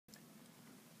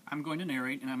I'm going to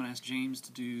narrate, and I'm going to ask James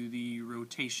to do the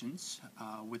rotations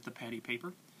with the patty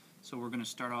paper. So we're going to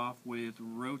start off with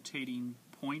rotating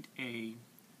point A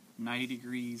 90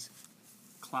 degrees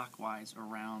clockwise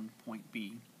around point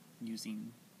B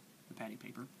using the patty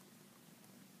paper.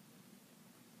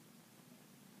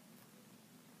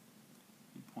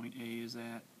 And point A is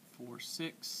at 4,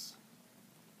 6.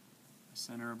 The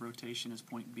center of rotation is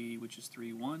point B, which is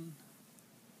 3, 1.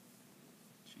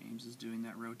 James is doing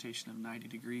that rotation of 90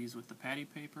 degrees with the patty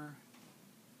paper.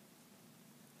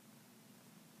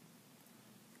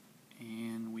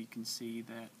 And we can see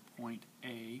that point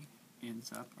A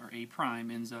ends up, or A prime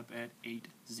ends up at 8,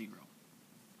 0.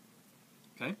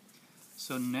 Okay,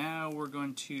 so now we're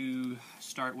going to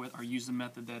start with, or use the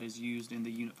method that is used in the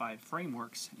Unit 5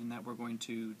 frameworks, in that we're going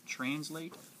to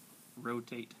translate,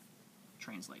 rotate,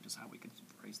 translate is how we can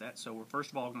phrase that. So we're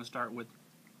first of all going to start with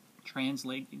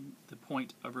translating the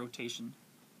point of rotation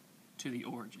to the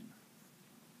origin.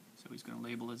 So he's going to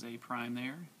label as A prime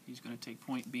there. He's going to take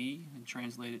point B and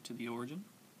translate it to the origin.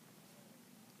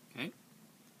 Okay.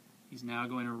 He's now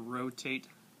going to rotate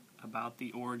about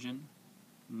the origin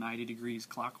 90 degrees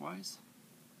clockwise.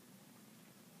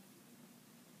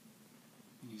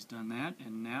 And he's done that,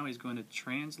 and now he's going to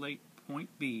translate point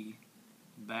B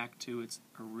back to its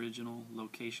original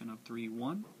location of 3,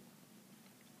 1.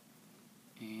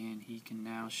 And he can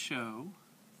now show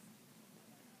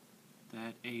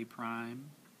that A prime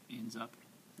ends up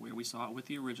where we saw it with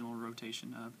the original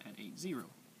rotation of at 8, 0.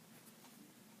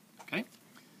 Okay,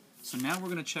 so now we're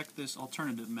going to check this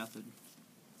alternative method,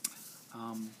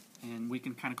 and we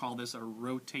can kind of call this a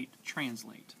rotate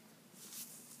translate.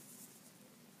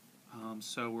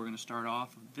 So we're going to start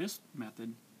off with this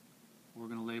method. We're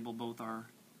going to label both our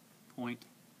point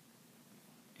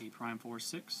A prime 4,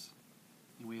 6,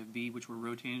 and we have B, which we're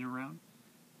rotating around,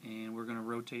 and we're going to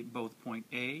rotate both point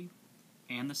A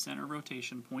and the center of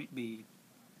rotation, point B,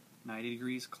 90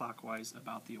 degrees clockwise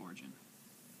about the origin.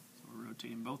 So we're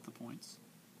rotating both the points.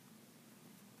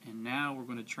 And now we're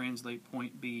going to translate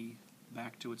point B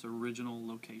back to its original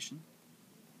location,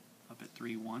 up at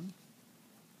 3, 1.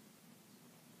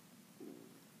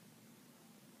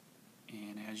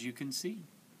 And as you can see,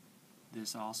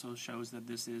 this also shows that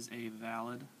this is a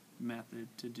valid method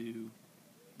to do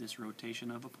this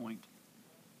rotation of a point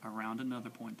around another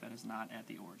point that is not at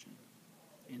the origin.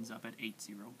 Ends up at 8,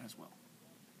 0 as well.